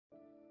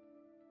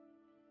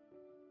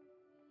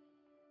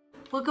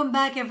Welcome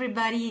back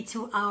everybody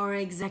to our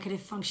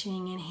executive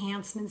functioning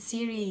enhancement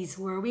series,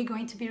 where we're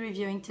going to be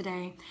reviewing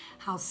today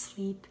how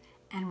sleep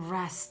and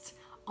rest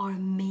are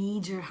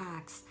major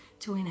hacks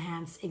to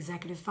enhance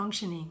executive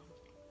functioning.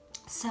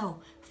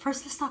 So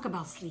first, let's talk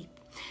about sleep.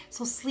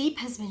 So sleep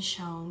has been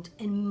shown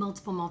in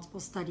multiple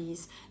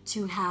studies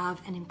to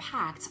have an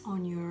impact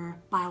on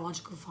your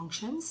biological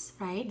functions,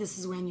 right? This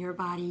is when your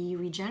body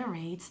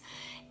regenerates.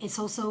 It's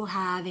also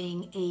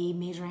having a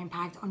major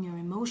impact on your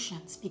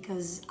emotions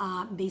because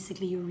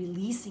basically you're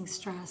releasing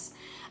stress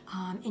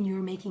and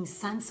you're making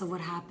sense of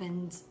what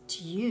happened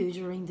to you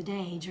during the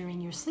day, during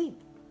your sleep.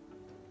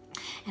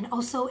 And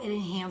also it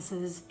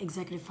enhances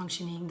executive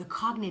functioning, the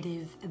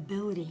cognitive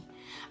ability,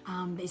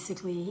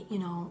 basically,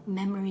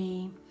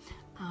 memory,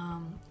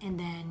 and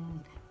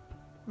then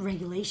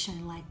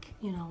regulation, like,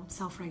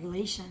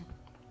 self-regulation.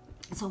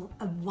 So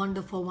a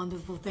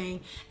wonderful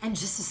thing, and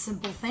just a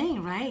simple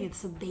thing, right?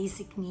 It's a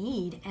basic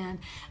need, and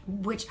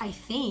which I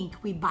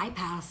think we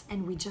bypass,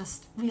 and we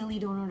just really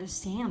don't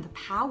understand the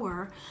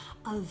power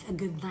of a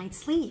good night's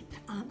sleep,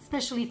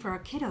 especially for our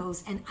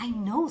kiddos. And I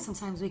know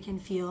sometimes we can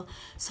feel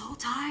so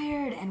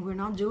tired and we're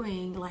not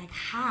doing like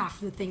half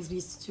the things we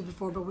used to do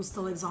before, but we're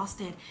still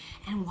exhausted.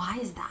 And why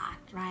is that,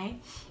 right?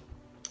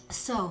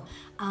 So,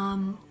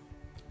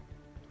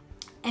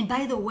 and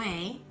by the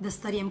way, the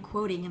study I'm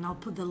quoting, and I'll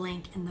put the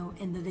link in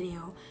the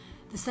video,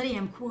 the study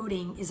I'm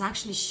quoting is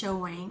actually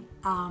showing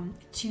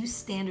 2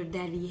 standard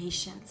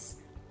deviations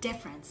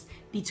difference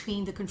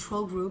between the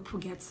control group who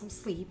gets some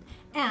sleep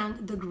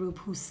and the group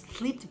who's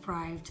sleep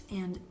deprived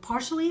and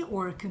partially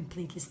or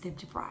completely sleep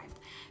deprived.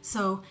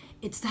 So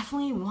it's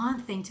definitely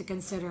one thing to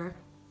consider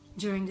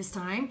during this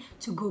time,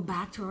 to go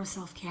back to our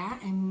self-care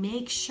and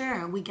make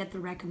sure we get the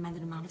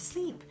recommended amount of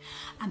sleep.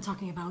 I'm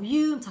talking about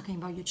you, I'm talking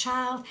about your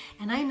child,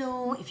 and I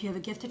know if you have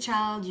a gifted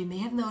child, you may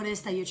have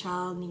noticed that your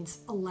child needs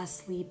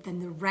less sleep than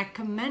the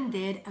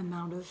recommended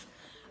amount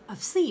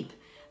of sleep.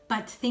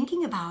 But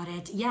thinking about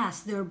it, yes,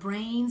 their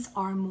brains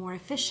are more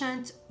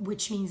efficient,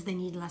 which means they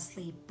need less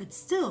sleep, but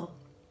still,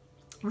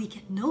 we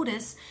can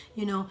notice,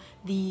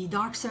 the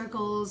dark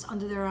circles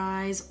under their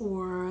eyes,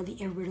 or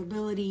the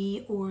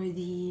irritability, or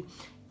the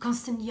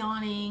constant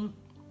yawning,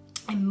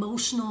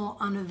 emotional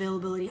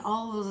unavailability.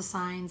 All those are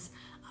signs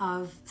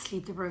of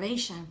sleep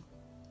deprivation.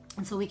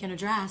 And so we can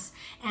address,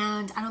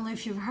 and I don't know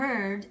if you've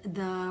heard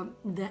the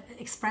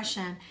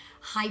expression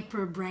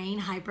hyper brain,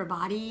 hyper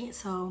body.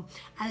 So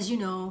as you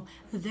know,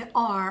 there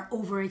are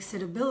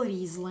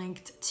overexcitabilities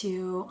linked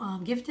to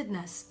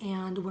giftedness,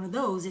 and one of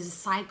those is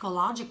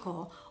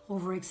psychological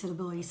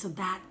overexcitability. So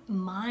that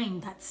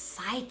mind, that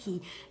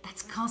psyche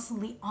that's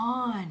constantly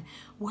on,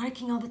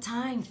 working all the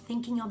time,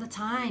 thinking all the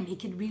time, it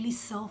could really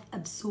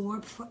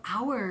self-absorb for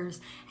hours.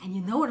 And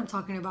you know what I'm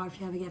talking about if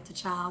you have a gifted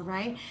child,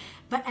 right?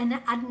 But and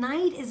at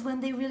night is when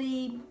they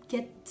really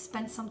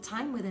spend some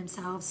time with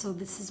themselves. So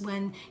this is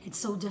when it's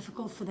so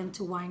difficult for them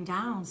to wind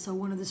down. So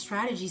one of the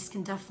strategies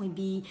can definitely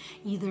be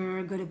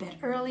either go to bed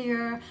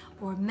earlier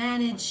or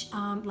manage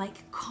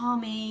like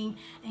calming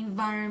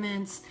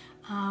environments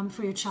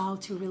for your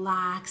child to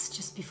relax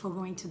just before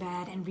going to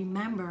bed. And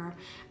remember,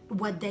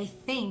 what they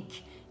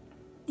think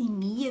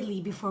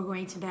immediately before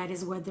going to bed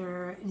is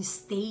whether it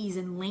stays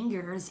and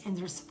lingers in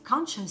their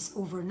subconscious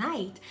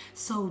overnight.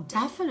 So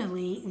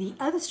definitely the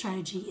other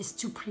strategy is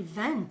to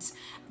prevent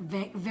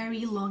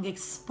very long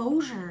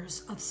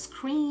exposures of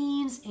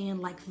screens and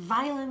like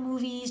violent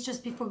movies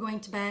just before going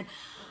to bed.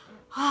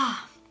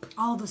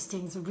 All those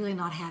things are really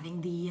not having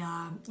the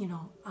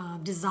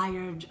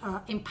desired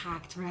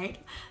impact, right?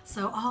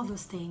 So all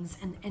those things,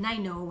 and I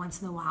know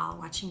once in a while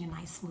watching a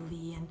nice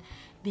movie and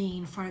being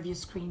in front of your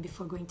screen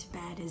before going to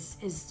bed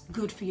is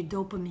good for your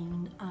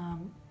dopamine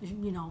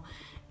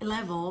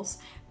levels,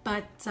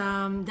 but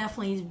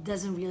definitely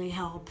doesn't really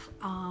help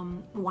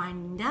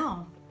winding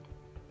down.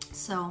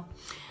 So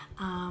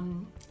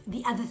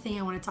the other thing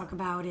I want to talk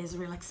about is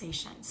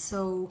relaxation.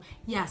 So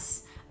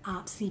yes,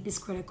 sleep is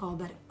critical,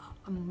 but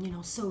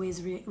so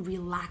is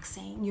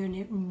relaxing your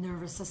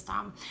nervous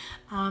system.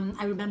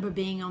 I remember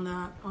being on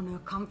a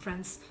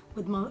conference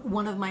with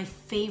one of my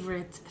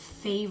favorite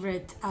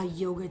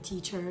yoga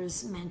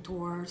teachers,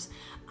 mentors,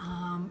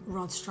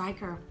 Rod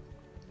Stryker.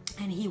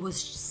 And he was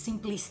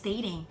simply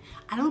stating,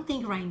 I don't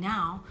think right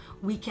now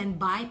we can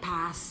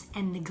bypass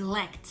and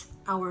neglect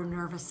our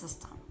nervous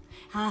system.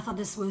 And I thought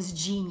this was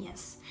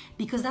genius,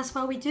 because that's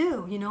what we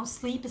do.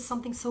 Sleep is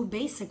something so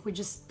basic. We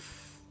just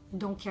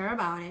don't care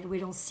about it. We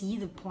don't see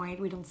the point.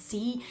 We don't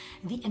see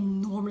the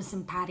enormous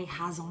impact it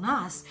has on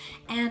us.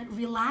 And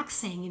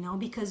relaxing,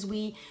 because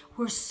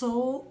we're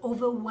so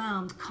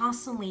overwhelmed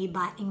constantly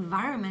by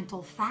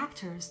environmental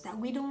factors that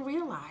we don't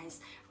realize,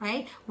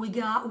 right? We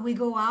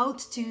go out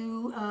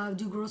to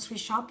do grocery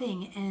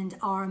shopping, and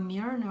our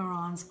mirror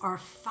neurons are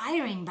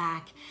firing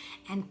back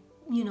and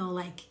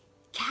like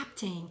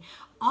capturing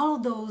all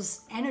of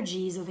those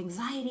energies of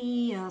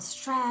anxiety,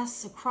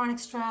 stress, chronic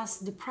stress,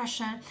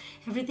 depression,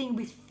 everything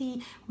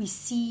we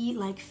see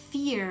like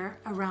fear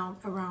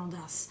around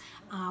us.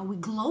 we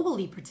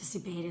globally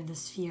participate in the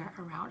sphere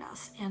around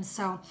us. And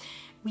so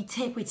we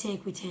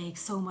take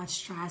so much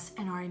stress,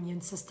 and our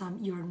immune system,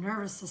 your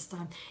nervous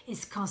system,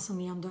 is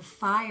constantly under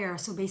fire.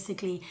 So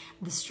basically,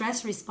 the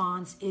stress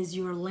response is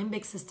your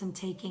limbic system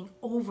taking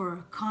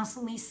over,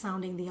 constantly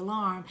sounding the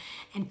alarm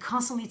and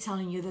constantly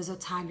telling you there's a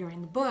tiger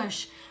in the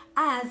bush,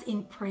 as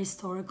in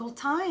prehistorical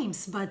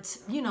times. But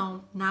you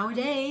know,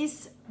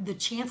 nowadays the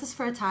chances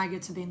for a tiger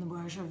to be in the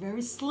bush are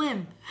very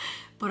slim,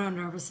 but our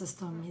nervous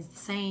system is the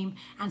same.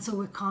 And so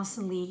we're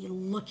constantly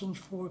looking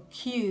for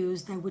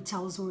cues that would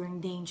tell us we're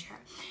in danger.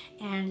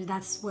 And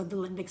that's what the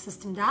limbic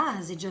system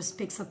does. It just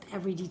picks up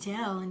every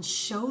detail and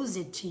shows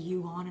it to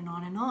you on and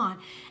on and on.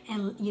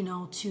 And, you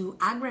know, to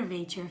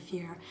aggravate your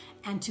fear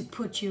and to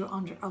put you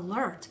under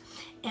alert.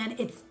 And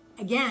it's,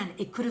 again,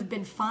 it could have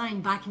been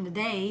fine back in the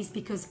days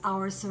because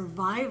our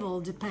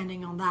survival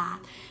depending on that.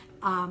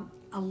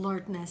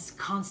 Alertness,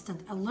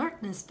 constant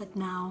alertness, but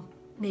now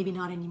maybe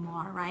not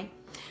anymore, right?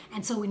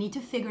 And so we need to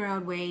figure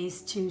out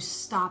ways to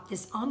stop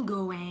this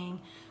ongoing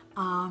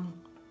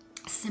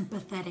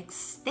sympathetic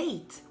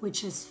state,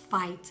 which is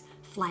fight,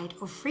 flight,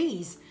 or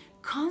freeze,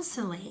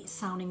 constantly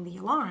sounding the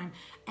alarm,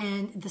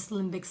 and this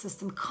limbic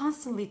system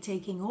constantly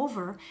taking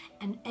over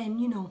and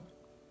you know,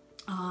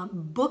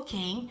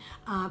 booking,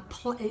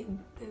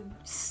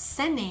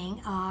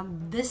 sending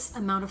this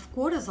amount of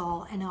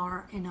cortisol in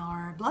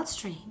our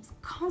bloodstreams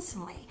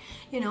constantly.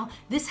 You know,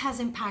 this has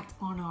impact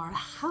on our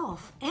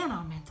health and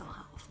our mental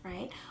health,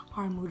 right?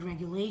 Our mood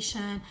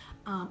regulation,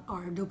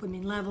 our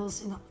dopamine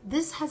levels. You know,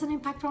 this has an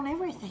impact on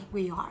everything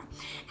we are.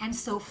 And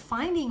so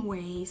finding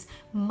ways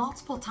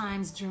multiple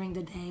times during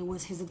the day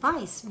was his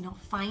advice. You know,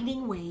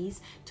 finding ways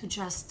to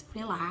just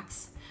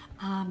relax.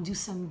 Do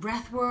some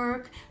breath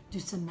work, do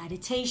some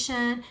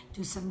meditation,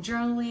 do some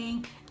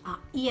journaling,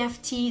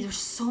 EFT. There's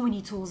so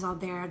many tools out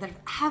there that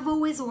have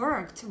always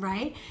worked,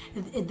 right?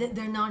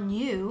 They're not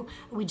new.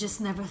 We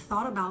just never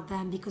thought about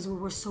them because we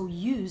were so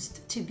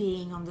used to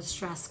being under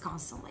stress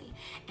constantly.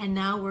 And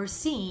now we're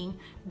seeing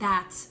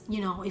that, you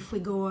know, if we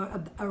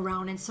go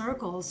around in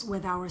circles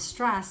with our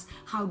stress,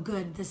 how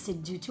good does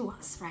it do to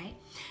us, right?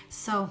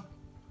 So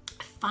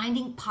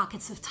finding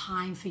pockets of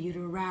time for you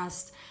to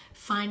rest,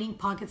 finding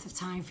pockets of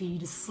time for you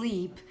to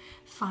sleep,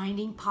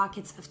 finding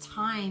pockets of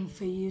time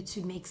for you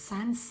to make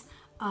sense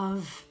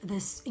of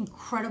this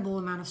incredible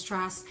amount of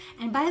stress.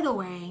 And by the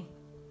way,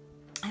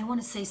 I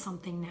want to say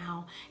something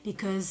now,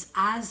 because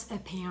as a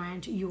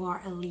parent, you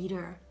are a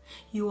leader.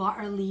 You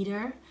are a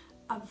leader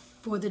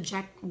for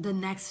the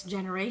next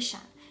generation.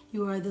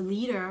 You are the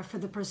leader for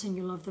the person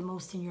you love the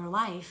most in your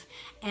life.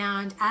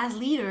 And as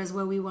leaders,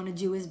 what we want to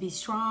do is be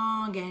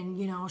strong and,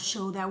 you know,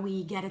 show that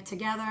we get it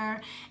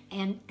together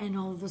and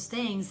all of those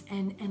things.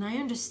 And I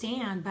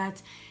understand,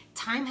 but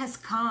time has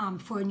come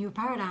for a new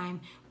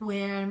paradigm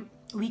where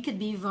we could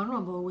be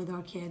vulnerable with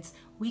our kids.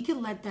 We could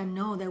let them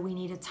know that we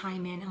need a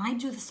time in. And I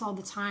do this all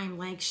the time,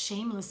 like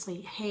shamelessly.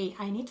 Hey,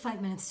 I need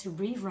 5 minutes to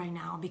breathe right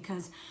now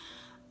because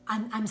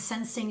I'm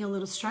sensing a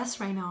little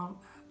stress right now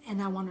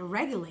and I want to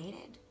regulate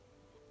it.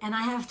 And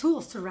I have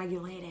tools to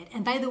regulate it.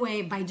 And by the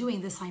way, by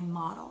doing this, I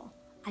model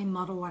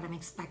what I'm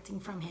expecting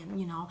from him,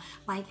 you know,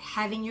 like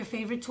having your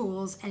favorite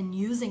tools and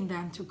using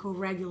them to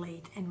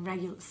co-regulate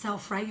and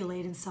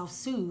self-regulate and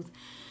self-soothe.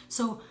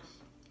 So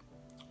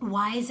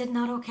why is it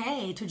not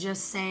okay to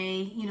just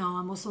say, you know,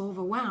 I'm also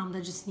overwhelmed, I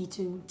just need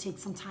to take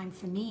some time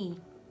for me,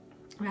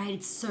 right?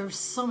 It serves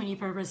so many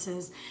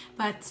purposes.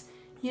 But,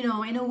 you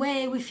know, in a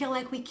way, we feel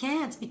like we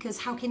can't, because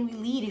how can we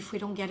lead if we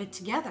don't get it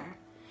together?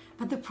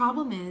 But the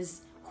problem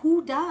is,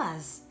 who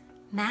does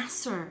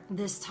master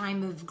this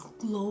time of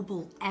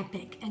global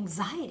epic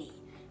anxiety?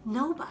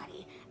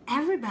 Nobody.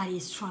 Everybody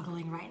is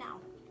struggling right now.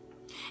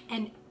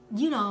 And,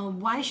 you know,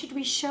 why should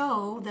we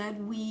show that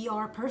we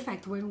are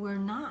perfect when we're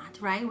not,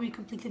 right? We're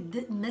completely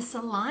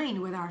misaligned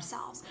with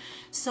ourselves.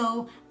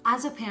 So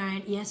as a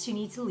parent, yes, you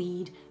need to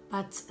lead,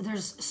 but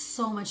there's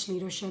so much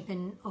leadership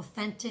in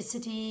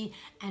authenticity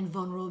and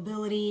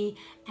vulnerability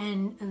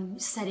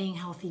and setting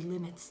healthy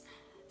limits,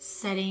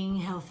 setting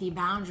healthy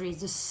boundaries.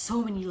 There's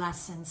so many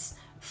lessons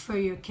for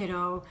your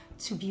kiddo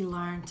to be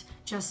learned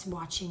just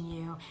watching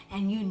you,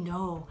 and you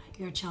know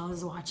your child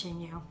is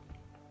watching you.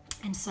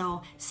 And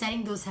so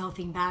setting those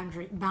healthy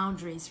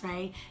boundaries,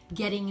 right?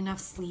 Getting enough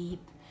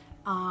sleep,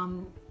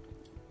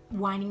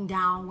 winding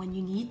down when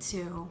you need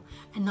to,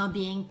 and not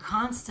being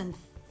constant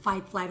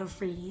fight, flight, or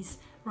freeze,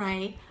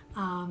 right?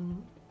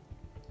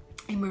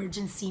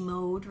 Emergency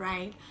mode,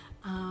 right?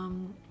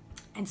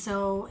 And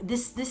so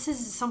this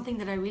is something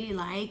that I really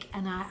like,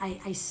 and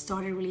I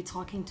started really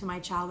talking to my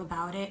child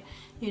about it,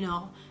 you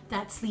know,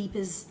 that sleep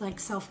is like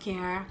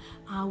self-care.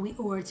 We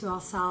owe it to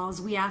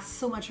ourselves. We ask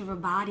so much of our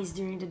bodies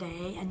during the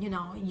day, and you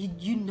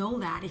know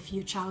that if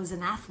your child is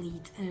an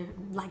athlete,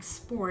 like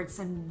sports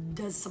and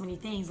does so many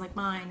things like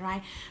mine,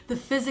 right? The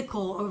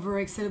physical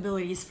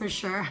overexcitability is for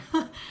sure,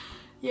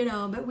 you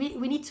know, but we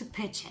need to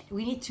pitch it.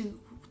 We need to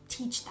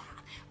teach that.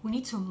 We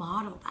need to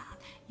model that.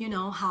 you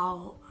know,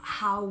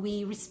 how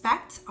we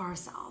respect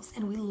ourselves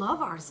and we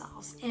love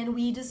ourselves, and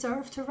we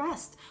deserve to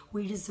rest.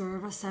 We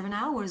deserve 7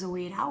 hours or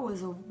 8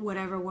 hours or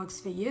whatever works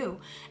for you.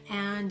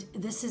 And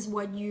this is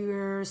what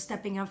you're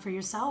stepping up for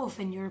yourself,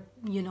 and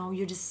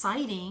you're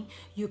deciding,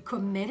 you're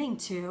committing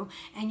to,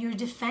 and you're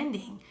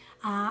defending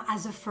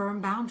as a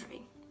firm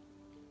boundary.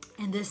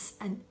 And this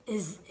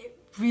is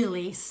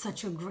really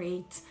such a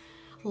great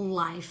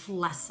life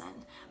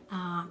lesson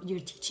you're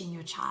teaching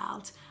your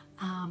child.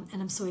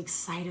 And I'm so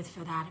excited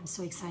for that. I'm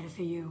so excited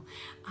for you.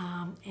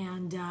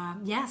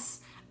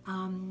 Yes,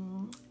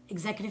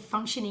 executive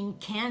functioning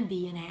can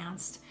be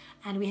enhanced,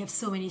 and we have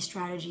so many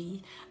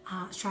strategies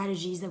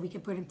that we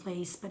can put in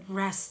place, but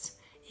rest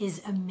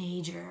is a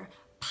major,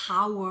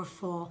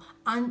 powerful,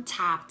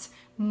 untapped,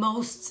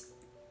 most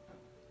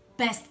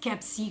best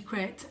kept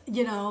secret,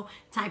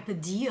 type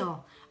of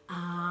deal.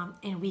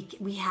 And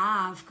we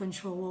have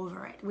control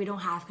over it. We don't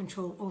have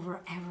control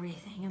over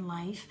everything in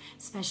life,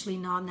 especially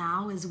not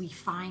now, as we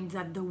find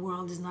that the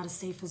world is not as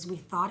safe as we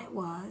thought it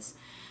was.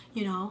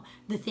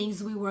 The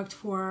things we worked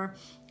for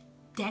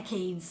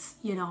decades,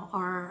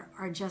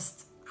 are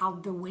just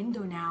out the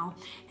window now.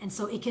 And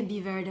so it can be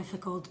very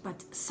difficult,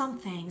 but some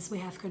things we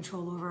have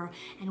control over.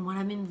 And what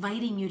I'm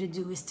inviting you to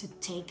do is to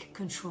take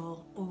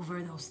control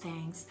over those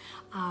things.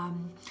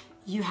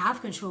 You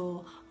have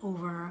control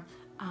over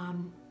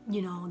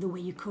the way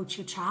you coach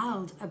your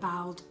child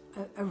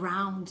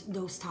around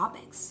those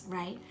topics,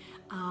 right?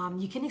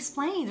 You can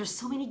explain. There's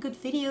so many good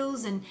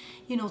videos, and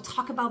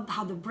talk about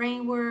how the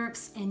brain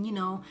works, and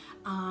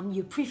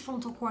your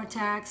prefrontal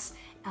cortex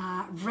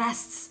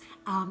rests.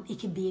 It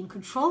can be in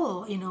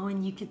control,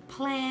 and you could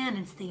plan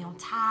and stay on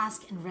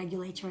task and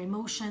regulate your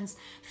emotions.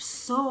 There's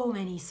so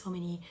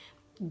many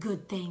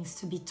good things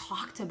to be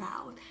talked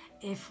about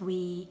if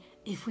we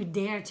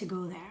dare to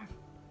go there.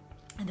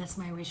 And that's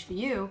my wish for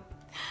you.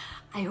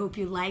 I hope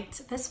you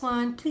liked this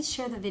one. Please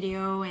share the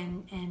video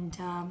and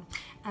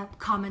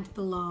comment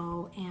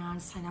below,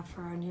 and sign up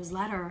for our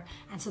newsletter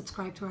and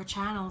subscribe to our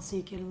channel so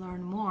you can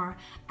learn more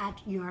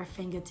at your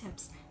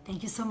fingertips.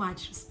 Thank you so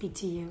much. Speak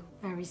to you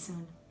very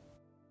soon.